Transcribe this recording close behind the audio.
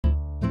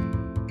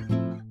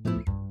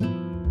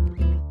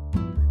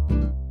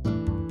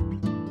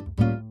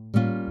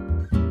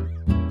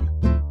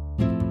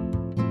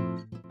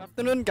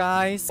afternoon,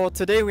 guys. So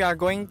today we are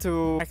going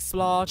to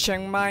explore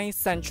Chiang Mai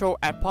Central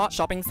Airport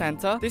Shopping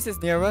Center. This is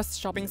the nearest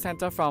shopping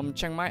center from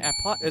Chiang Mai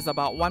Airport. It's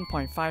about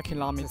 1.5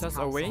 kilometers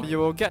away. You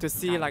will get to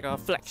see like a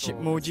flagship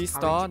Muji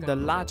store, the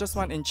largest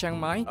one in Chiang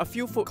Mai, a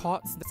few food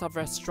courts, lots of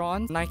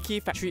restaurants, Nike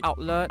factory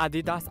outlet,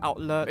 Adidas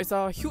outlet. It's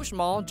a huge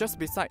mall just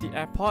beside the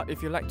airport.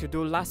 If you like to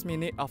do last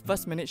minute or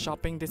first minute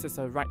shopping, this is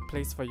the right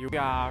place for you. We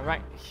are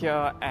right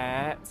here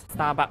at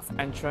Starbucks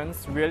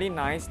entrance. Really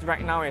nice.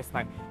 Right now it's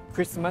like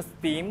Christmas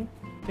theme.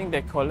 I think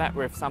they collab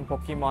with some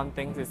Pokemon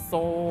things. It's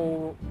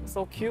so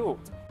cute.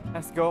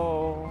 Let's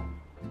go.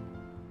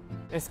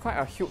 It's quite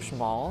a huge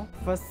mall.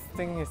 First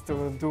thing is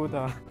to do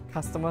the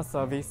customer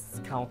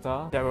service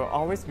counter. There will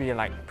always be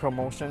like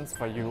promotions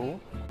for you.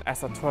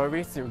 As a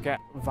tourist, you get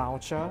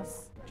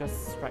vouchers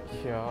just right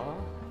here.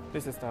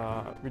 This is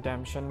the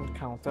redemption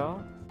counter.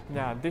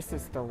 Yeah, this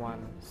is the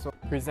one. So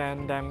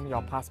present them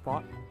your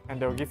passport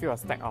and they'll give you a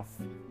stack of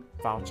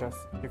vouchers.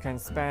 You can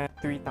spend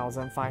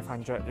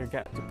 3,500. You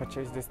get to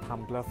purchase this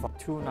tumbler for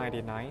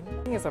 $2.99. I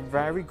think it's a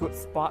very good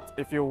spot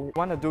if you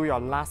want to do your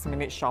last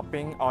minute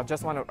shopping or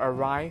just want to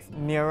arrive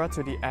nearer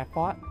to the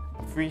airport.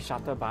 A free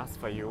shuttle bus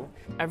for you.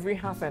 Every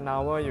half an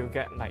hour you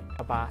get like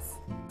a bus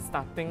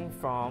starting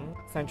from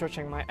Central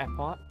Chiang Mai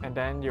Airport and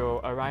then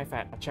you arrive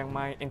at Chiang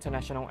Mai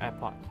International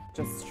Airport.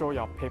 Just show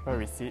your paper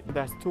receipt.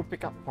 There's 2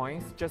 pickup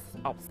points just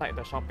outside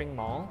the shopping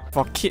mall.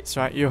 For kids,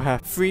 right, you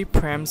have free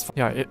prams.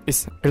 Yeah, it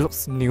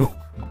looks new.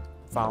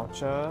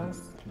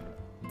 Vouchers,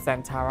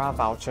 Santara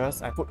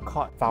vouchers and food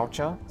court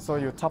voucher. So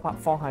you top up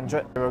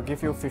 400, they will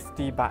give you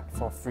 50 baht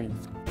for free.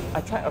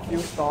 I tried a few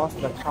stores,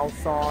 the khao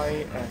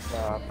soi and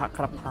the pak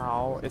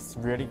krapao. It's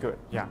really good.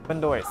 Yeah,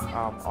 even though it's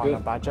on a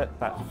budget,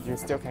 but you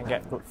still can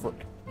get good food.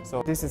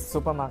 So this is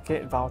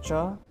supermarket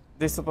voucher.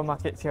 This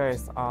supermarket here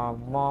is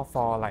more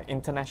for like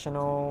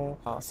international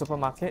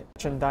supermarket,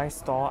 merchandise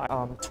store,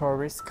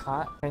 tourist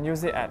card. You can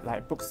use it at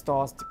like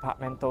bookstores,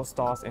 departmental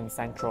stores in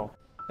Central.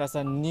 There's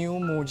a new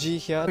Muji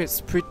here. It's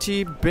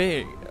pretty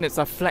big. It's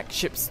a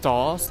flagship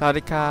store.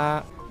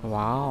 Sarika.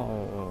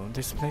 Wow,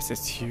 this place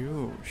is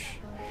huge.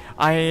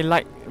 I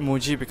like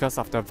Muji because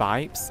of the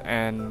vibes,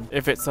 and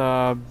if it's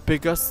a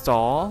bigger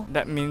store,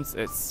 that means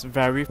it's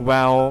very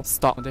well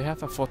stocked. They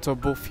have a photo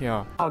booth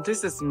here. Oh,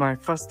 this is my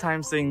first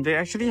time seeing. They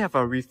actually have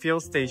a refill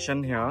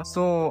station here.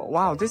 So,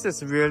 wow, this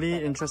is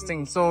really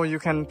interesting. So you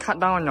can cut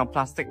down on your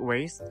plastic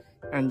waste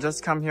and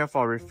just come here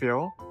for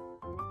refill.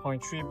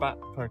 0.3 baht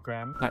per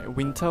gram. Like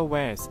winter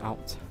wear is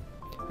out.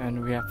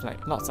 And we have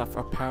like lots of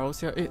apparels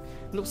here. It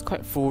looks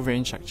quite full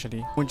range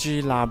actually.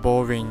 Muji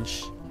Labo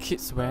range.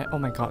 Kids wear. Oh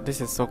my god, this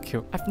is so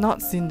cute. I've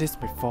not seen this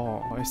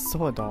before. It's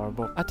so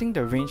adorable. I think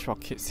the range for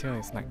kids here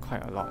is like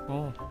quite a lot.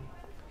 Oh,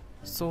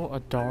 so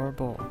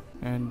adorable.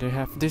 And they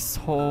have this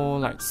whole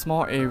like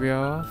small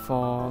area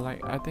for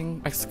like I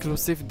think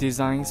exclusive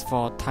designs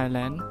for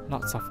Thailand.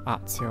 Lots of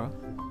arts here.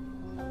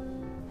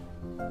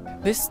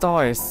 This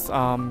store is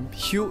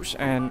huge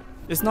and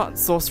it's not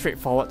so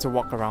straightforward to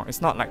walk around.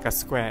 It's not like a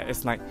square,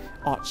 it's like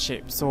odd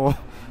shape. So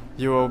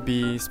you will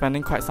be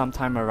spending quite some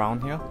time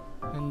around here.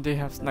 And they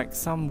have like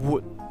some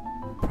wood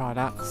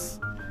products.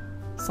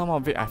 Some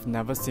of it I've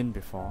never seen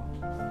before.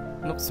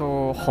 Looks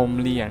so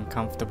homely and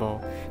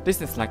comfortable.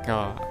 This is like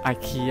a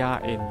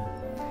IKEA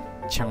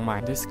in Chiang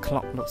Mai. This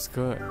clock looks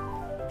good.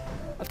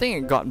 I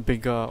think it got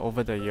bigger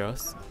over the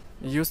years.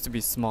 It used to be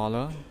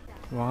smaller.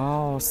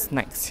 Wow,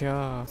 snacks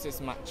here. This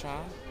is matcha.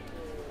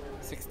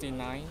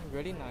 69,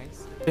 really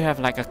nice. They have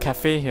like a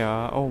cafe here.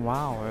 Oh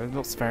wow, it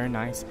looks very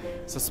nice.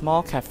 It's a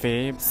small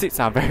cafe, seats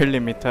are very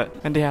limited,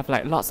 and they have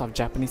like lots of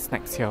Japanese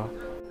snacks here.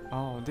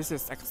 Oh, this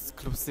is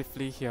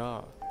exclusively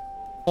here.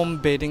 Home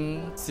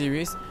bedding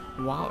series.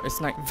 Wow,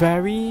 it's like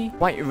very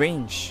wide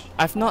range.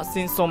 I've not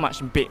seen so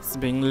much beds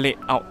being laid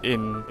out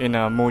in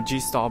a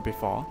Muji store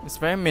before. It's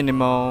very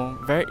minimal,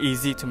 very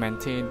easy to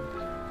maintain,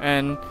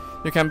 and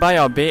you can buy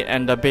your bed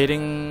and the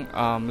bedding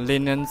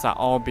linens are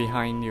all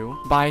behind you.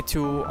 Buy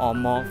 2 or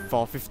more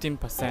for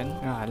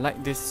 15%. Yeah, I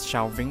like this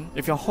shelving.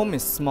 If your home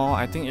is small,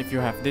 I think if you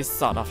have this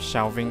sort of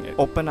shelving, it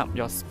open up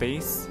your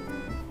space,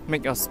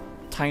 make your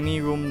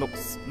tiny room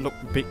look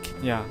big.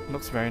 Yeah,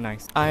 looks very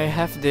nice. I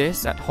have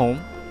this at home.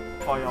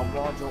 For your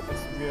wardrobe,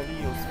 it's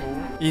really useful.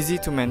 Easy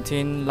to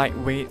maintain,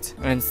 lightweight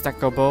and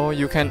stackable.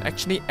 You can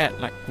actually add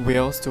like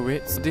wheels to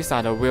it. So these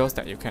are the wheels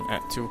that you can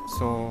add to.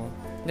 So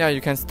yeah, you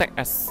can stack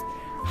as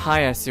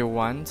high as you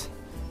want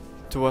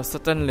to a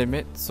certain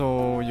limit,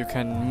 so you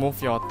can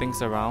move your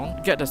things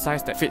around. Get the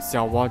size that fits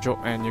your wardrobe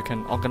and you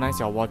can organize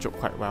your wardrobe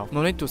quite well.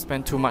 No need to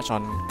spend too much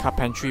on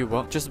carpentry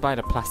work, just buy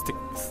the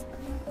plastics.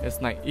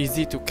 It's like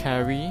easy to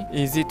carry,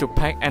 easy to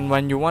pack, and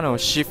when you want to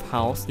shift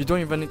house, you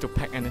don't even need to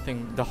pack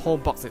anything. The whole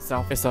box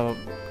itself is a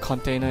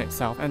container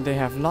itself. And they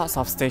have lots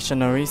of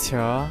stationeries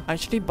here. I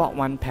actually bought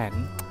one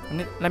pen.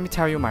 Let me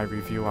tell you my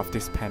review of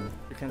this pen.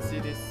 You can see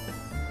this.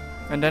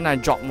 And then I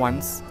dropped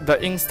once. The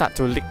ink started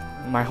to leak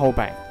my whole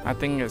bag. I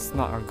think it's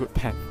not a good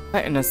pen.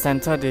 Right in the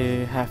center,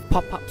 they have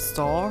pop-up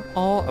store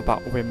all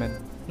about women.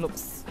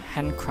 Looks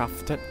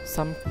handcrafted,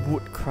 some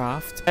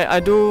woodcraft. I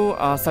do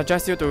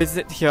suggest you to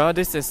visit here.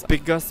 This is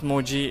biggest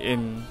Muji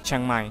in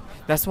Chiang Mai.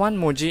 There's one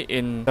Muji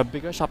in the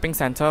bigger shopping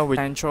center with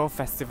Central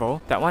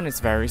Festival. That one is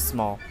very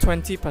small.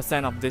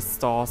 20% of this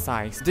store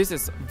size. This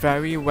is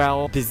very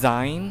well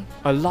designed.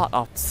 A lot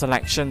of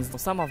selections.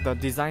 Some of the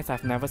designs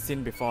I've never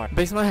seen before.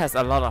 Basement has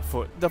a lot of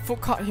food. The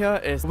food court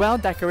here is well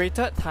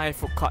decorated. Thai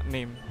food court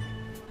name.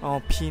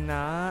 Oh,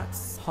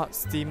 peanuts, hot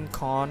steamed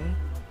corn.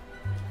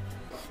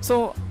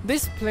 So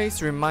this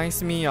place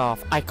reminds me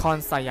of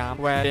Icon Siam,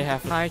 where they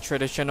have Thai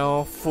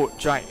traditional food,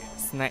 dried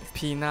snacks,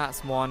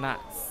 peanuts,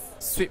 walnuts,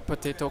 sweet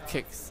potato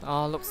cakes.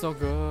 Oh, looks so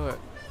good.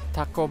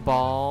 Taco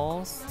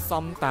balls,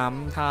 som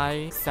tam,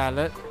 Thai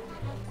salad,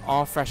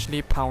 all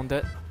freshly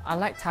pounded. I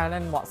like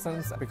Thailand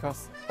Watsons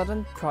because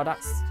certain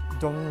products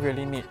don't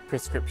really need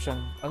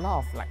prescription. A lot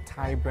of like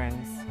Thai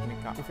brands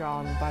makeup. If you're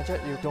on budget,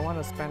 you don't want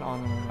to spend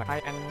on like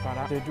high-end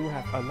products, they do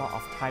have a lot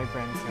of Thai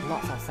brands and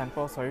lots of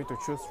samples for you to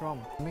choose from.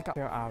 Makeup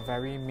here are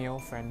very meal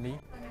friendly.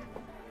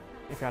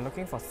 If you're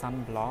looking for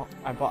sunblock,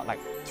 I bought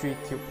like 3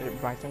 tubes. It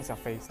brightens your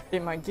face.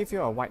 It might give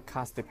you a white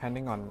cast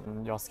depending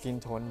on your skin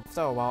tone.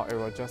 After a while, it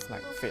will just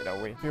like fade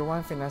away. If you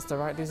want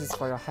finasteride, this is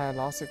for your hair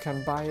loss. You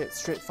can buy it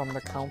straight from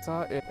the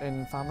counter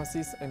in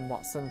pharmacies in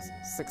Watsons,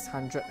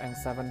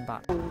 607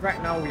 baht.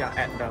 Right now we are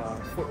at the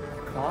food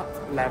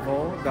court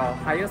level, the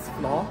highest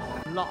floor.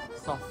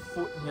 Lots of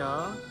food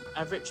here.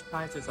 Average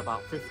price is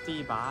about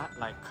 50 baht,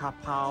 like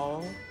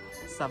kapao,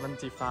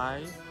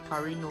 75,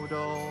 curry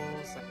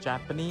noodles,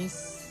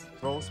 Japanese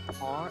roast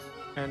pork,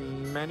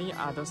 and many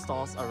other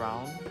stores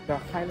around. The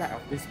highlight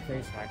of this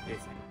place, right, is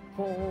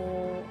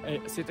whole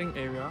sitting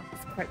area.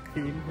 It's quite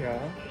clean here.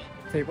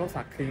 Tables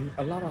are clean.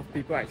 A lot of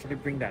people actually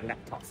bring their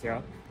laptops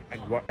here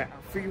and work. There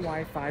are free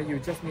Wi-Fi. You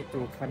just need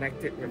to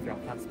connect it with your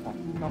passport.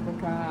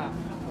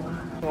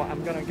 So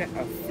I'm gonna get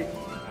a seat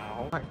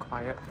now. Quite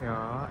quiet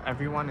here.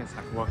 Everyone is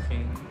like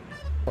working.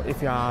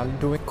 If you are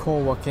doing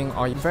co-working,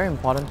 or very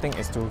important thing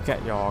is to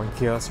get your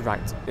gears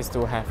right, is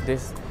to have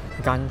this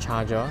gun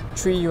charger,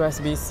 3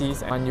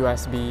 USB-Cs and 1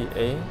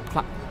 USB-A,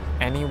 plug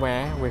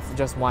anywhere with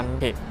just one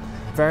head.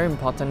 Very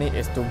importantly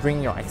is to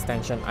bring your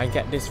extension. I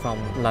get this from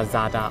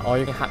Lazada or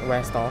your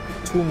hardware store,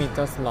 2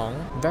 meters long,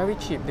 very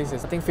cheap. This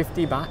is I think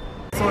 50 baht.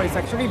 So it's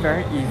actually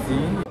very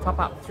easy. Top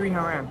up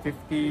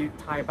 350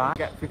 Thai baht,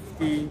 get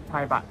 50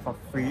 Thai baht for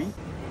free.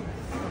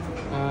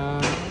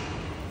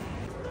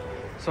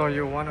 So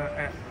you want to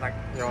add like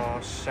your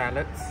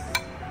shallots,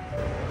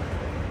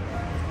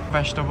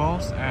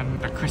 vegetables, and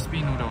the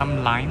crispy noodle,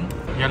 some lime,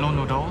 yellow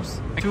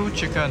noodles, 2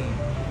 chicken.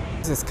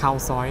 This is khao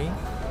soi,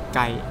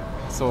 gai,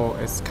 so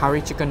it's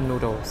curry chicken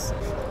noodles.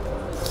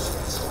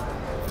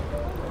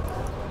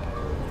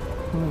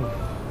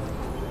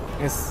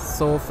 It's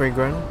so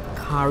fragrant.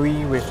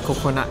 Curry with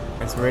coconut,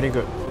 it's really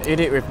good. Eat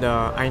it with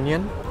the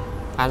onion.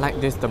 I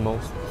like this the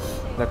most,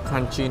 the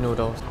crunchy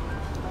noodles.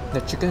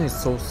 The chicken is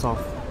so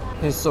soft.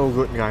 It's so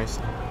good, guys.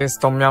 This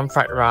tom yum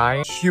fried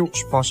rice,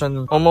 huge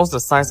portion, almost the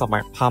size of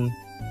my palm.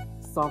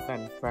 Soft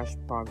and fresh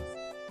prawns.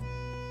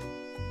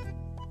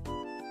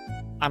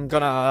 I'm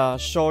gonna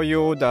show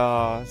you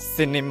the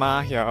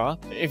cinema here.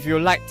 If you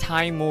like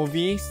Thai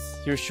movies,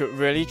 you should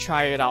really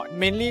try it out.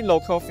 Mainly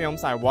local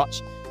films I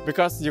watch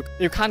because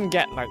you can't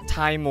get like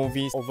Thai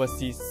movies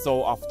overseas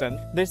so often.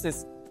 This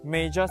is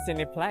major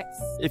Cineplex.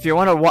 If you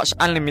want to watch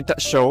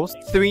unlimited shows,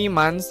 3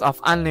 months of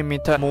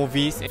unlimited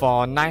movies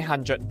for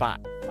 900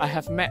 baht. I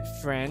have met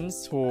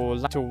friends who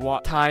like to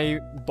watch Thai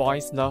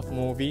boys love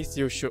movies.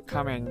 You should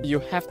come and you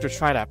have to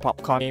try that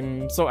popcorn.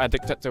 I'm so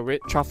addicted to it.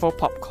 Truffle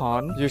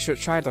popcorn. You should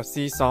try the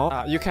sea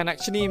salt. You can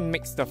actually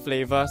mix the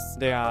flavors.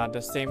 They are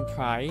the same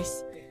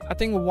price. I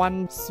think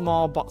one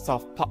small box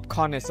of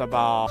popcorn is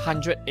about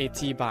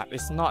 180 baht.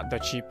 It's not the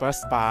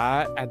cheapest,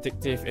 but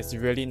addictive. It's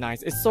really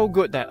nice. It's so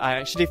good that I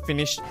actually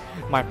finished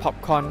my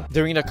popcorn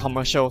during the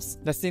commercials.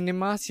 The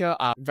cinemas here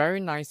are very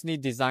nicely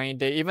designed.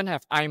 They even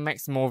have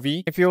IMAX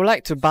movie. If you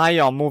like to buy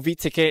your movie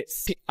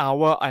tickets peak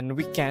hour and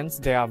weekends,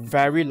 they are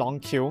very long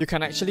queue. You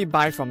can actually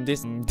buy from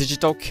this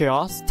digital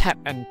kiosk, tap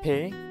and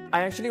pay.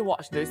 I actually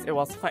watched this. It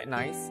was quite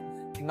nice.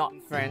 Not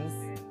Friends.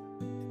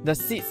 The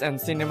seats and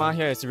cinema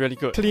here is really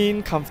good.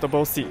 Clean,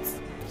 comfortable seats.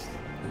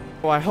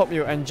 So I hope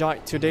you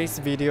enjoyed today's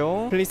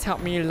video. Please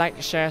help me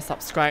like, share,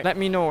 subscribe. Let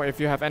me know if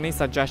you have any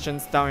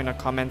suggestions down in the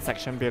comment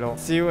section below.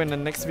 See you in the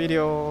next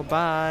video.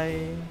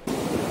 Bye!